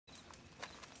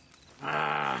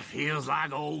Feels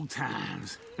like old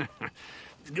times.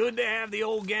 It's good to have the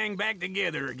old gang back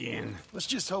together again. Let's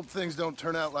just hope things don't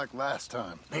turn out like last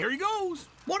time. There he goes.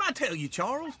 What'd I tell you,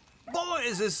 Charles? Boy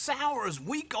is as sour as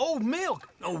week-old milk.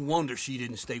 No wonder she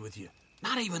didn't stay with you.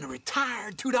 Not even a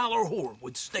retired $2 whore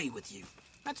would stay with you.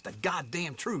 That's the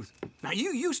goddamn truth. Now,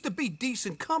 you used to be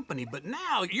decent company, but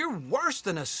now you're worse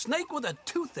than a snake with a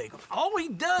toothache. All he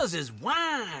does is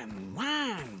whine,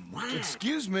 whine, whine.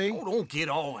 Excuse me? Oh, don't get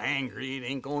all angry. It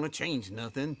ain't gonna change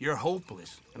nothing. You're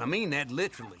hopeless. And I mean that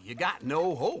literally. You got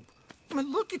no hope. I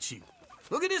mean, look at you.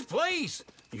 Look at this place.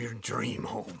 Your dream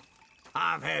home.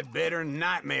 I've had better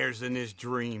nightmares than this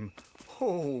dream.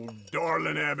 Oh,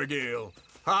 darling Abigail,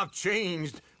 I've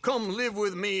changed. Come live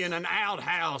with me in an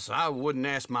outhouse I wouldn't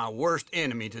ask my worst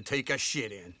enemy to take a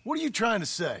shit in. What are you trying to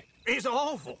say? It's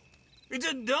awful. It's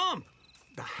a dump.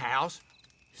 The house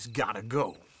has gotta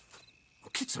go.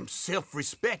 Get some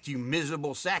self-respect, you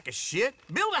miserable sack of shit.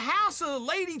 Build a house a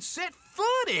lady'd set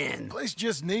foot in. The place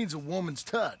just needs a woman's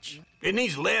touch. It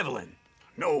needs leveling.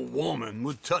 No woman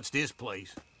would touch this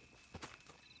place.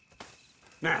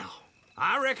 Now,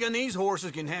 I reckon these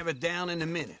horses can have it down in a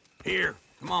minute. Here,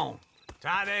 come on.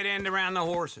 Tie that end around the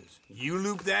horses. You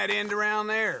loop that end around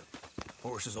there.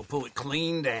 Horses will pull it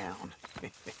clean down.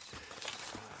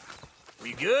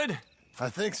 We good? I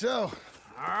think so.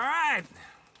 All right.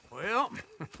 Well,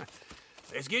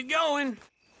 let's get going.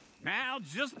 Now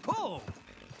just pull.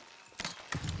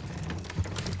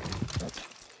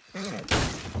 This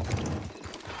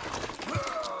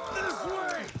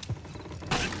way!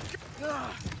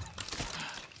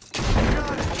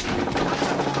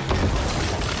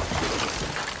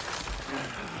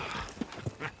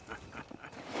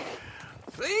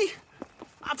 See?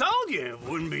 I told you it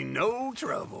wouldn't be no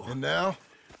trouble. And now?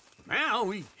 Now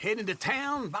we head into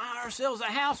town, buy ourselves a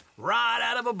house right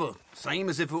out of a book. Same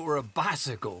as if it were a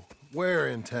bicycle. Where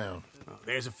in town?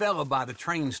 There's a fella by the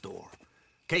train store.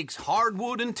 Cakes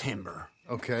hardwood and timber.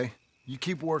 Okay. You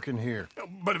keep working here.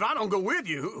 But if I don't go with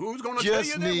you, who's gonna tell you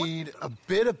Just that? need a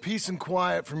bit of peace and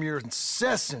quiet from your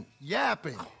incessant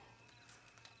yapping.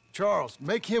 Charles,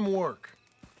 make him work.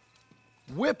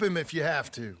 Whip him if you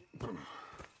have to.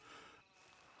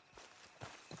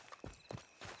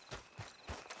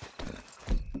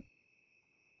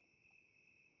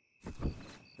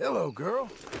 Hello, girl.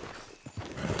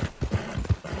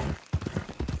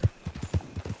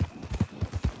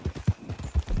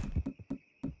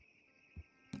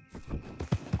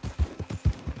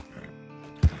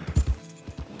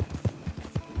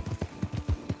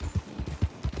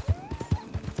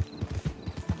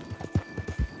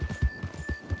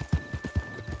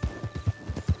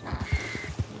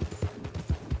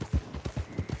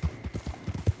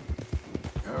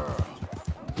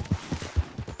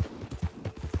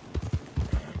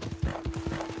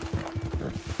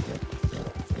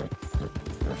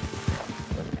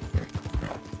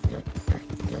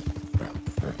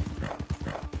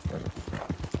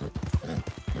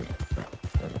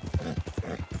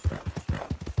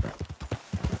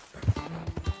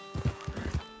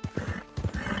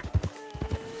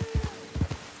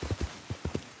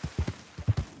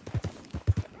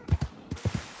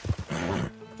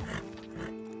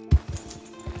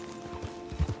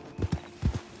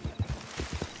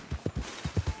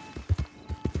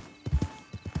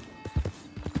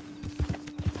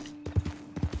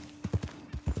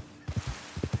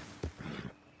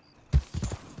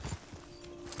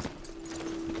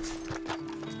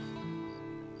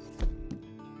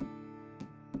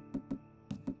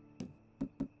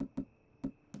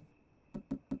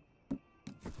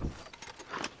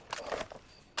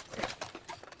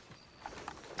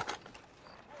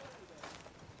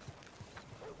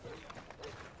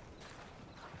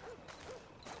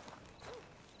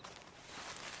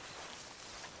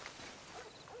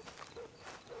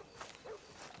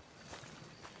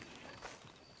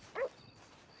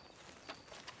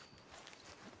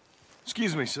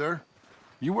 Excuse me, sir.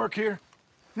 You work here?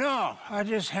 No, I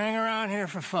just hang around here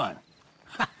for fun.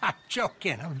 I'm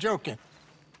joking.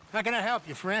 How can I help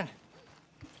you, friend?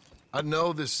 I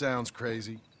know this sounds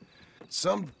crazy.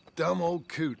 Some dumb old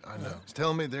coot I know is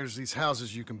telling me there's these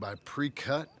houses you can buy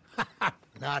pre-cut.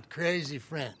 Not crazy,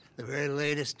 friend. The very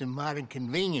latest in modern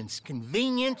convenience.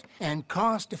 Convenient and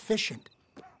cost-efficient.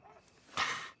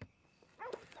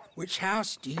 Which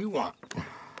house do you want?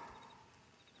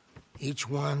 Each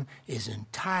one is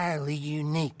entirely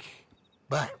unique,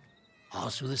 but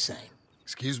also the same.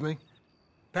 Excuse me?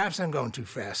 Perhaps I'm going too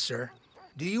fast, sir.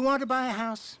 Do you want to buy a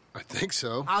house? I think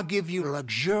so. I'll give you a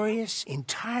luxurious,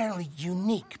 entirely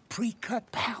unique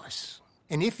pre-cut palace.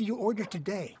 And if you order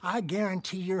today, I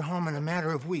guarantee you're home in a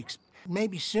matter of weeks,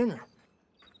 maybe sooner.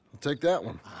 take that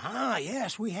one. Ah,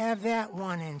 yes, we have that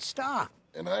one in stock.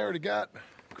 And I already got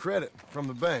credit from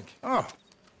the bank. Oh,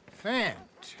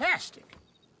 fantastic.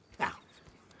 Now,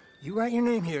 you write your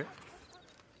name here,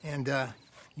 and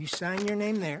you sign your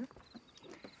name there,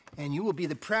 and you will be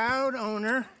the proud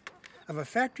owner of a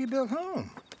factory-built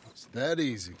home. It's that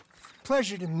easy.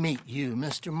 Pleasure to meet you,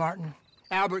 Mr. Martin.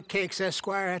 Albert Cakes,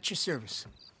 Esquire, at your service.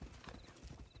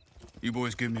 You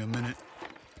boys give me a minute.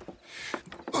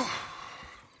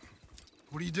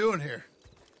 What are you doing here?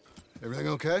 Everything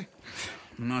okay?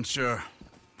 I'm not sure.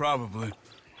 Probably.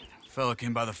 Fella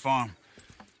came by the farm.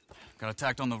 Got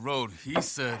attacked on the road. He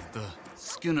said the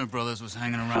Skinner brothers was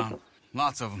hanging around.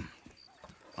 Lots of them.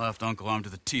 I left Uncle armed to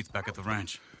the teeth back at the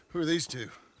ranch. Who are these two?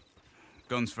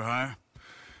 Guns for hire?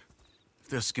 If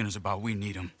there's Skinner's about, we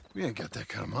need them. We ain't got that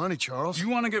kind of money, Charles. You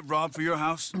want to get robbed for your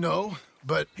house? No,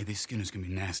 but... Hey, these Skinners can be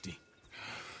nasty.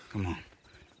 Come on.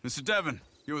 Mr. Devon,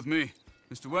 you're with me.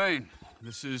 Mr. Wayne,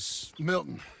 this is...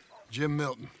 Milton. Jim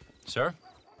Milton. Sir,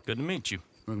 good to meet you.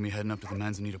 We're gonna be heading up to the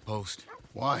Manzanita Post.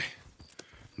 Why?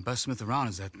 The best smith around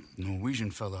is that Norwegian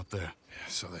fella up there.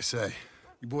 So they say.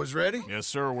 You boys ready? Yes,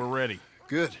 sir, we're ready.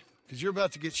 Good. Because you're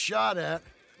about to get shot at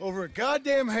over a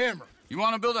goddamn hammer. You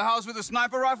want to build a house with a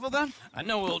sniper rifle, then? I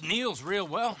know old Neil's real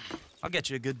well. I'll get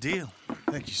you a good deal.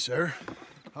 Thank you, sir.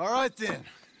 All right, then.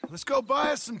 Let's go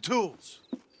buy us some tools.